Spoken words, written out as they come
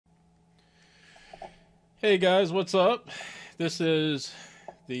Hey guys, what's up? This is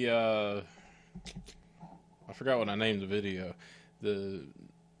the I forgot what I named the video. The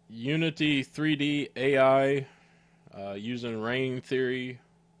Unity 3D AI using Rain Theory,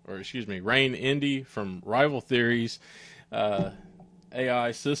 or excuse me, Rain Indy from Rival Theories uh,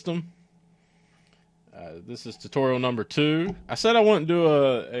 AI system. This is tutorial number 2. I said I wouldn't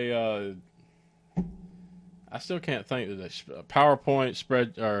do I still can't think of this PowerPoint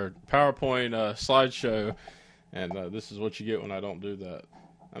spread or PowerPoint slideshow, and this is what you get when I don't do that.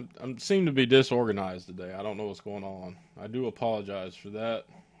 I seem to be disorganized today. I don't know what's going on. I do apologize for that.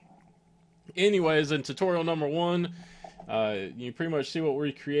 Anyways, in tutorial number 1, you pretty much see what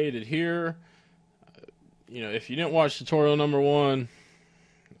we created here. If you didn't watch tutorial number 1,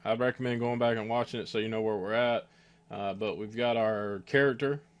 I'd recommend going back and watching it so you know where we're at. But we've got our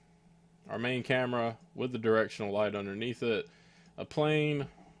character, our main camera with the directional light underneath it, a plane,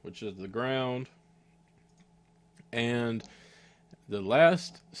 which is the ground, and the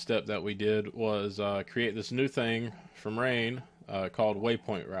last step that we did was create this new thing from Rain called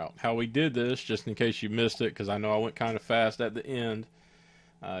Waypoint Route. How we did this, just in case you missed it, because I know I went kind of fast at the end,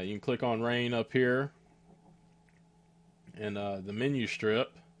 you can click on Rain up here in the menu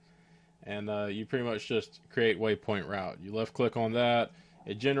strip, and you pretty much just create Waypoint Route. You left click on that,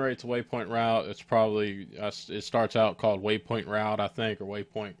 it generates a waypoint route. It's probably, it starts out called Waypoint Route, I think, or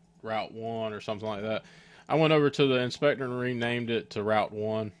Waypoint Route 1 or something like that. I went over to the inspector and renamed it to Route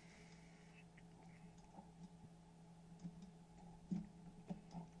 1.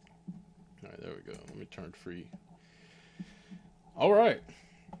 Alright, there we go. Let me turn free. Alright.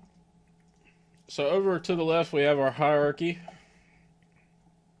 So over to the left we have our hierarchy.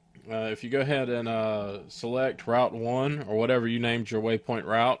 If you go ahead and select Route 1 or whatever you named your waypoint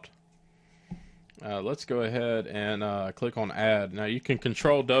route, let's go ahead and click on Add. Now you can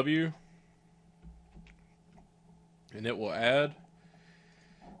Control W and it will add,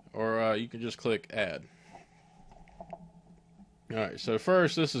 or you can just click Add. Alright, so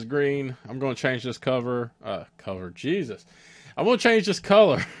first this is green. I'm going to change this Jesus. I'm going to change this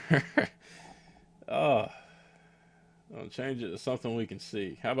color. I'll change it to something we can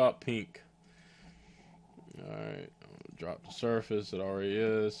see. How about pink? Alright, drop the surface. It already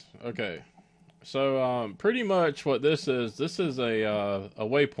is. Okay, so pretty much what this is a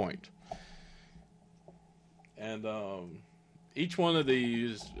waypoint. And each one of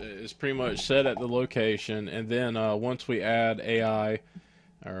these is pretty much set at the location. And then once we add AI,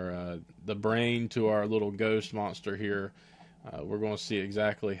 or the brain, to our little ghost monster here, we're going to see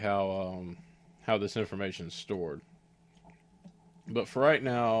exactly how this information is stored. But for right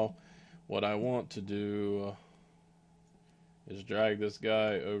now, what I want to do is drag this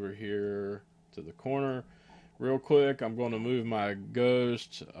guy over here to the corner. Real quick, I'm going to move my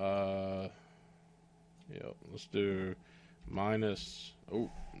ghost. Let's do minus,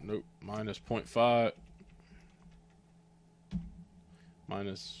 minus 0.5.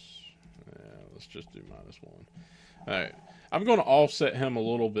 Let's just do minus 1. Alright, I'm going to offset him a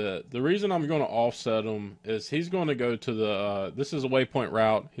little bit. The reason I'm going to offset him is he's going to go to the, this is a waypoint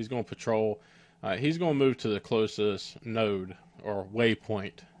route. He's going to patrol. He's going to move to the closest node or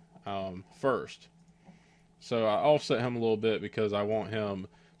waypoint first. So I offset him a little bit because I want him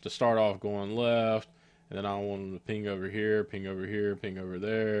to start off going left, and then I want him to ping over here, ping over here, ping over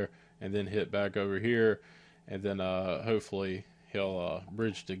there, and then hit back over here, and then hopefully he'll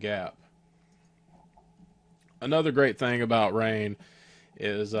bridge the gap. Another great thing about Rain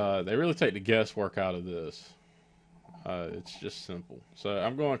is they really take the guesswork out of this. It's just simple. So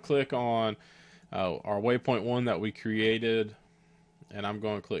I'm going to click on our waypoint 1 that we created, and I'm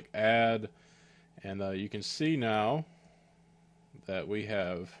going to click Add, and you can see now that we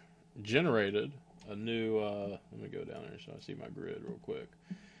have generated a new, let me go down here so I see my grid real quick.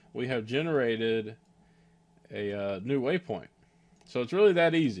 We have generated a new waypoint. So it's really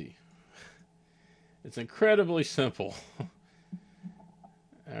that easy. It's incredibly simple.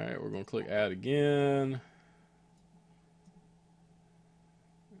 Alright, we're going to click Add again.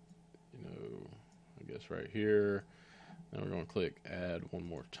 I guess right here. Then we're going to click Add one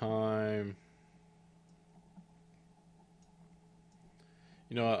more time.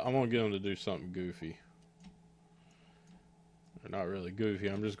 I'm going to get them to do something goofy. They're not really goofy.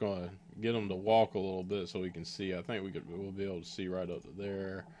 I'm just going to get them to walk a little bit so we can see. I think we'll be able to see right up to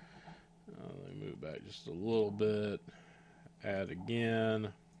there. Let me move back just a little bit. Add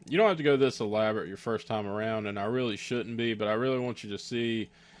again. You don't have to go this elaborate your first time around, and I really shouldn't be, but I really want you to see,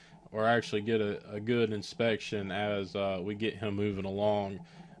 or actually get a good inspection as we get him moving along.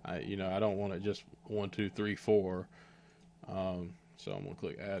 I don't want it just 1, 2, 3, 4. So I'm going to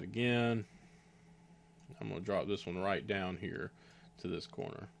click Add again. I'm going to drop this one right down here to this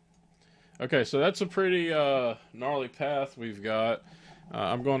corner. Okay, so that's a pretty gnarly path we've got.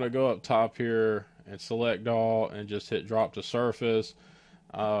 I'm going to go up top here and select all and just hit drop to surface.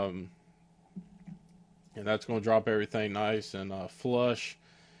 And that's going to drop everything nice and flush.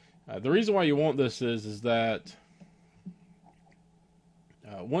 The reason why you want this is that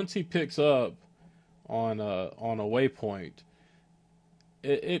once he picks up on a waypoint,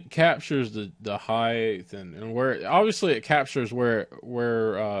 it captures the height and where, obviously it captures where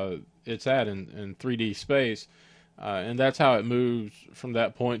it's at in 3D space, and that's how it moves from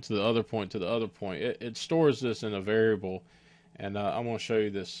that point to the other point to the other point. It stores this in a variable, and I'm going to show you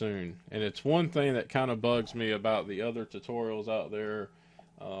this soon. And it's one thing that kind of bugs me about the other tutorials out there.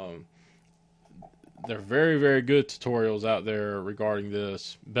 They're very, very good tutorials out there regarding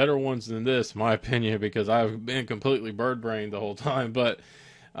this. Better ones than this, in my opinion, because I've been completely bird-brained the whole time. But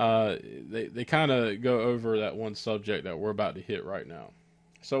they kind of go over that one subject that we're about to hit right now.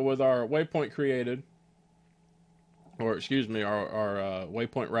 So with our waypoint created, or excuse me, our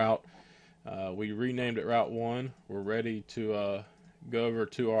waypoint route, we renamed it Route 1. We're ready to go over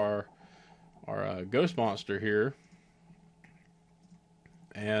to our ghost monster here.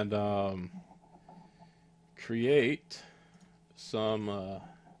 And create some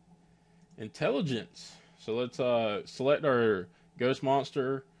intelligence. So let's select our ghost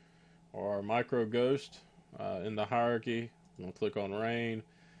monster or our micro ghost in the hierarchy. We'll click on rain,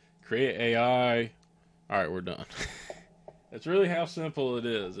 create AI. All right, we're done. That's really how simple it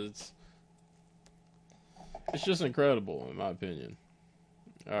is. It's just incredible in my opinion.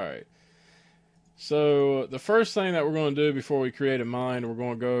 All right. So the first thing that we're going to do before we create a mind, we're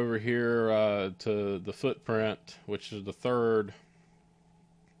going to go over here to the footprint, which is the third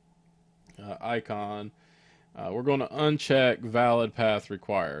icon. We're going to uncheck valid path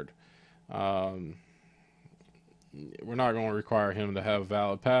required. We're not going to require him to have a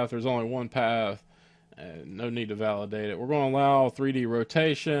valid path. There's only one path, and no need to validate it. We're going to allow 3D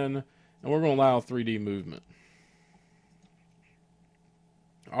rotation, and we're going to allow 3D movement.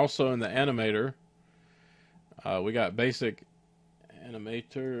 Also in the animator, we got basic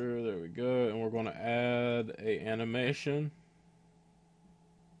animator, there we go, and we're going to add a animation.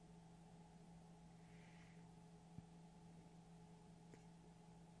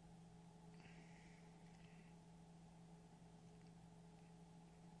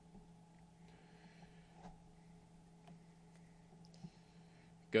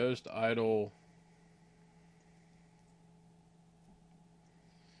 Ghost idle.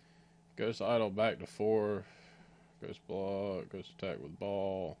 Ghost idle back to 4. Ghost block. Ghost attack with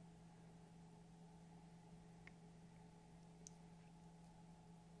ball.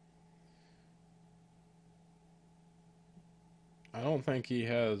 I don't think he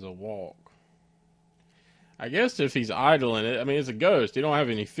has a walk. I guess if he's idling it, I mean, it's a ghost. He don't have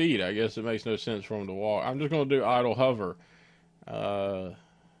any feet. I guess it makes no sense for him to walk. I'm just going to do idle hover.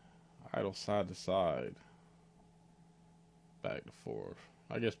 Idle side to side. Back to 4.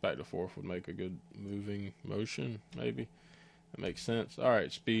 I guess back to 4 would make a good moving motion, maybe. That makes sense.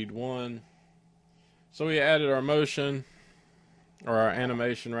 Alright, speed 1. So we added our motion, or our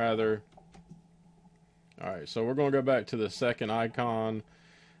animation rather. Alright, so we're going to go back to the second icon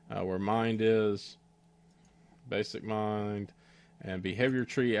where mind is. Basic mind. And behavior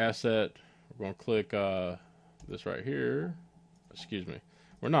tree asset. We're going to click this right here. Excuse me.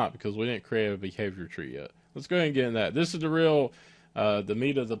 We're not, because we didn't create a behavior tree yet. Let's go ahead and get in that. This is the real, the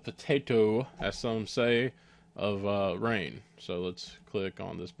meat of the potato, as some say, of rain. So let's click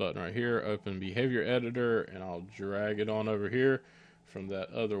on this button right here, open behavior editor, and I'll drag it on over here from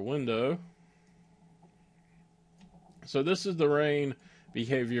that other window. So this is the rain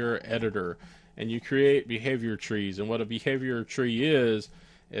behavior editor, and you create behavior trees. And what a behavior tree is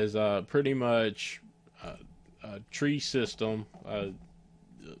pretty much a tree system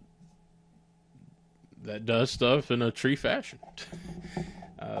that does stuff in a tree fashion.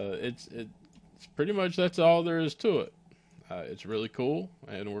 It's pretty much, that's all there is to it. It's really cool,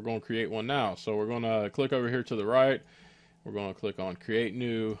 and we're going to create one now. So we're going to click over here to the right. We're going to click on create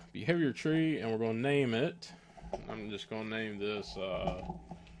new behavior tree, and we're going to name it. I'm just going to name this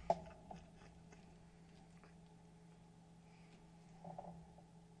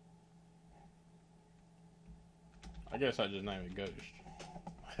I guess I just name it Ghost.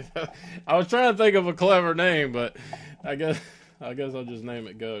 I was trying to think of a clever name, but I guess I'll just name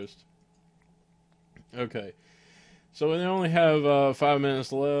it Ghost. Okay. So we only have 5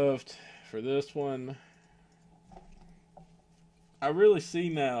 minutes left for this one. I really see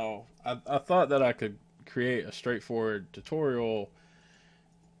now, I thought that I could create a straightforward tutorial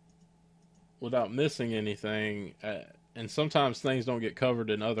without missing anything. And sometimes things don't get covered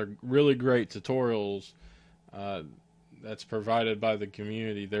in other really great tutorials that's provided by the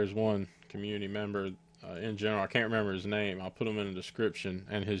community. There's one community member in general, I can't remember his name. I'll put him in the description,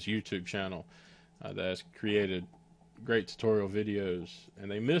 and his YouTube channel that has created great tutorial videos. And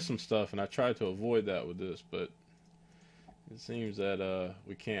they miss some stuff, and I try to avoid that with this, but it seems that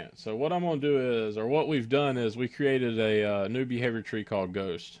we can't. So what I'm going to do is, or what we've done is, we created a new behavior tree called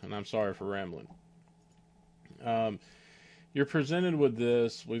Ghost. And I'm sorry for rambling. You're presented with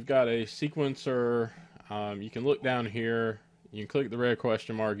this. We've got a sequencer. You can look down here. You can click the red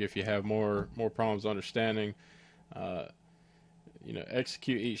question mark if you have more problems understanding.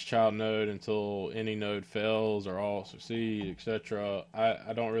 Execute each child node until any node fails or all succeed, etc.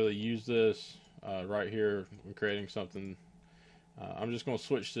 I don't really use this right here. I'm creating something. I'm just going to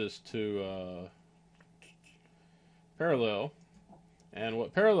switch this to parallel. And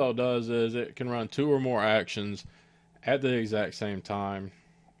what parallel does is it can run 2 or more actions at the exact same time.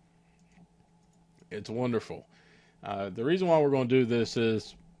 It's wonderful. The reason why we're going to do this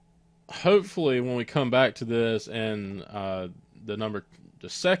is, hopefully when we come back to this and the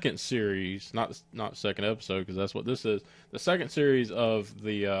second series, not second episode, because that's what this is, the second series of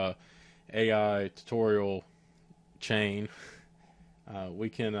the AI tutorial chain, we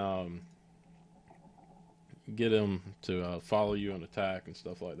can get them to follow you and attack and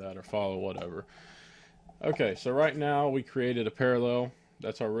stuff like that, or follow whatever. Okay, so right now we created a parallel.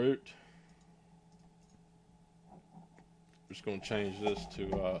 That's our root. Just going to change this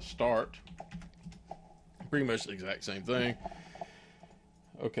to start. Pretty much the exact same thing.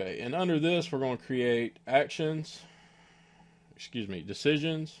 Okay, and under this we're going to create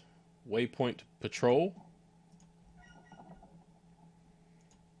decisions, waypoint patrol,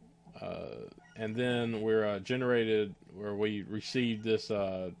 and then we're generated where we received this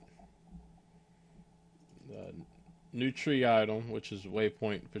new tree item, which is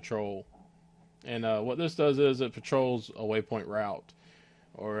waypoint patrol. And what this does is it patrols a waypoint route,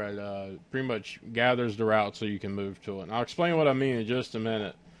 or it pretty much gathers the route so you can move to it. And I'll explain what I mean in just a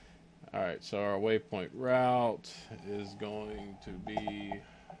minute. Alright, so our waypoint route is going to be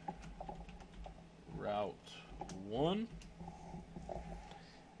Route 1.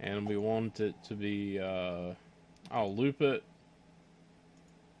 And we want it to be, I'll loop it.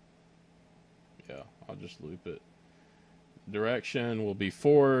 Yeah, I'll just loop it. Direction will be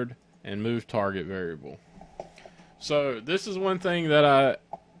forward, and move target variable. So this is one thing that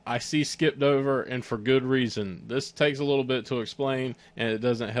I see skipped over, and for good reason. This takes a little bit to explain, and it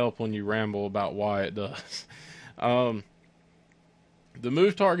doesn't help when you ramble about why it does. The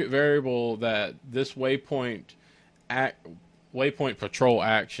move target variable that this waypoint patrol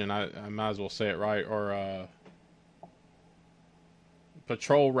action, I might as well say it right, or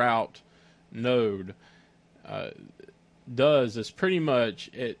patrol route node does is pretty much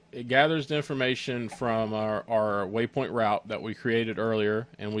it gathers the information from our waypoint route that we created earlier,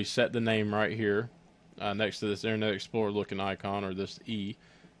 and we set the name right here next to this Internet Explorer looking icon, or this E.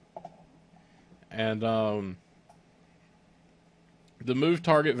 And the move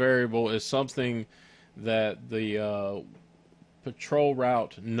target variable is something that the patrol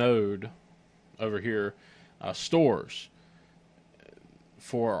route node over here stores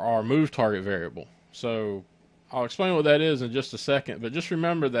for our move target variable. So I'll explain what that is in just a second, but just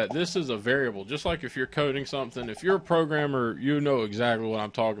remember that this is a variable. Just like if you're coding something, if you're a programmer, you know exactly what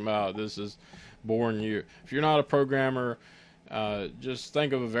I'm talking about. This is boring you. If you're not a programmer, just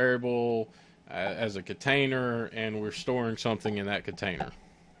think of a variable as a container, and we're storing something in that container.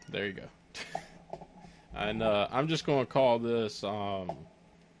 There you go. And I'm just going to call this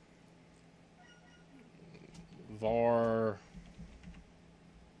var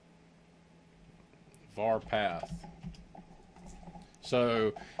path.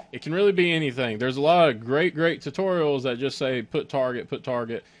 So it can really be anything. There's a lot of great tutorials that just say put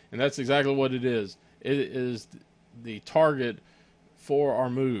target, and that's exactly what it is. It is the target for our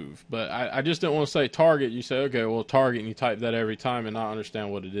move. But I just didn't want to say target. You say, okay, well, target, and you type that every time and not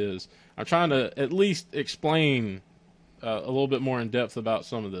understand what it is. I'm trying to at least explain a little bit more in depth about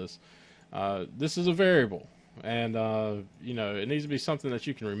some of this. This is a variable. And, it needs to be something that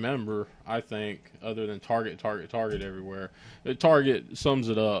you can remember, I think, other than target everywhere. The target sums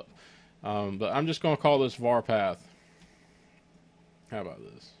it up. But I'm just going to call this var path. How about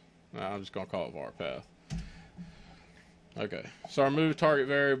this? I'm just going to call it var path. Okay, so our move target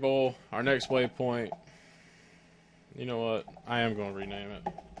variable, our next waypoint, you know what? I am going to rename it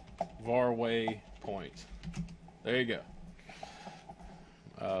var waypoint. There you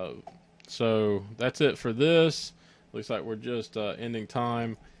go. So that's it for this. Looks like we're just ending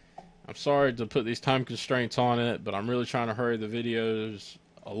time. I'm sorry to put these time constraints on it, but I'm really trying to hurry the videos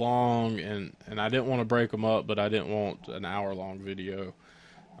along, and I didn't want to break them up, but I didn't want an hour-long video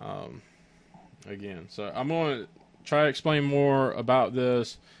um, again. So I'm going to try to explain more about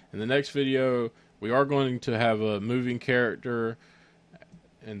this in the next video. We are going to have a moving character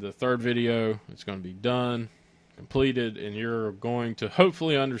in the third video. It's going to be done, completed, and you're going to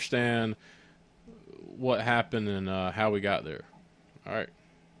hopefully understand what happened and how we got there. All right.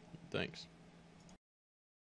 Thanks.